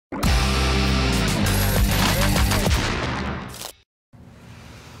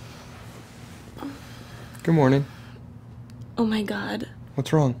Good morning. Oh my god.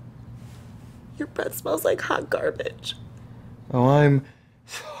 What's wrong? Your breath smells like hot garbage. Oh, I'm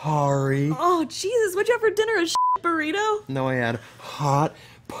sorry. Oh, Jesus, what'd you have for dinner? A burrito? No, I had hot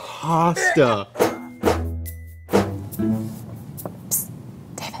pasta.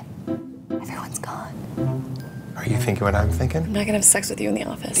 David, everyone's gone. Are you thinking what I'm thinking? I'm not gonna have sex with you in the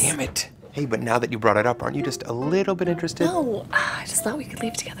office. Damn it. Hey, but now that you brought it up, aren't you just a little bit interested? No, I just thought we could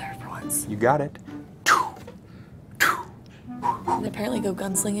leave together for once. You got it. They apparently go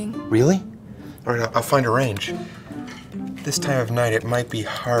gunslinging. Really? All right, I'll find a range. This time of night, it might be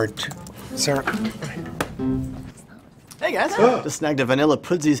hard to... Sarah... Hey guys, just snagged a vanilla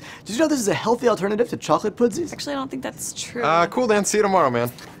Pudsies. Did you know this is a healthy alternative to chocolate Pudsies? Actually, I don't think that's true. Cool, Dan. See you tomorrow,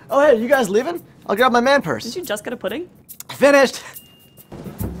 man. Oh hey, you guys leaving? I'll grab my man purse. Did you just get a pudding? Finished!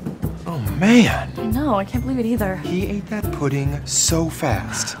 Oh, man. I know, I can't believe it either. He ate that pudding so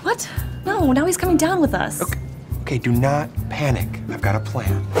fast. What? No, now he's coming down with us. Okay, do not panic. I've got a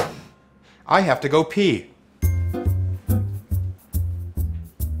plan. I have to go pee. Did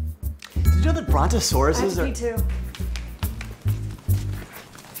you know that brontosauruses are... too.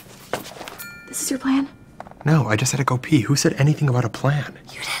 This is your plan? No, I just had to go pee. Who said anything about a plan?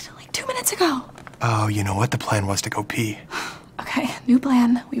 You did, like 2 minutes ago. Oh, you know what? The plan was to go pee. Okay, new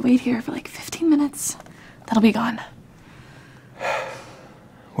plan. We wait here for like 15 minutes. That'll be gone.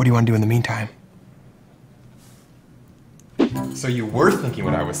 What do you want to do in the meantime? So you were thinking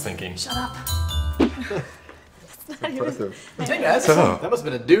what I was thinking. Shut up. Impressive. Hey guys, So- that must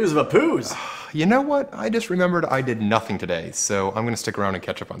have been a dooze of a poos. You know what? I just remembered I did nothing today, so I'm gonna stick around and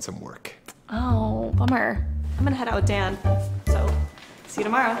catch up on some work. Oh, bummer. I'm gonna head out with Dan. So, see you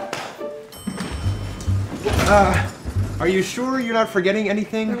tomorrow. Are you sure you're not forgetting There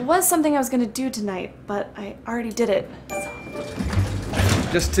anything? was something I was gonna do tonight, but I already did it.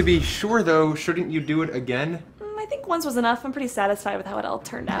 Just to be sure, though, shouldn't you do it again? I think once was enough. I'm pretty satisfied with how it all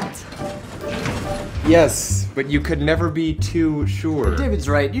turned out. Yes, but you could never be too sure. David's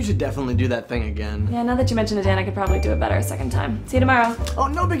right, you should definitely do that thing again. Yeah, now that you mention it, Dan, I could probably do it better a second time. See you tomorrow. Oh,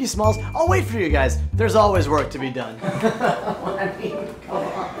 no biggie, Smalls. I'll wait for you guys. There's always work to be done. I mean, come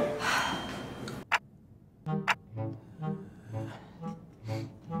on.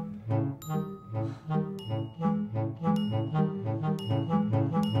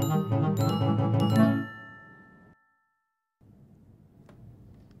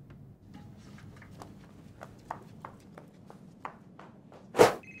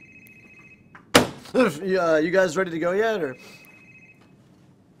 You guys ready to go yet, or?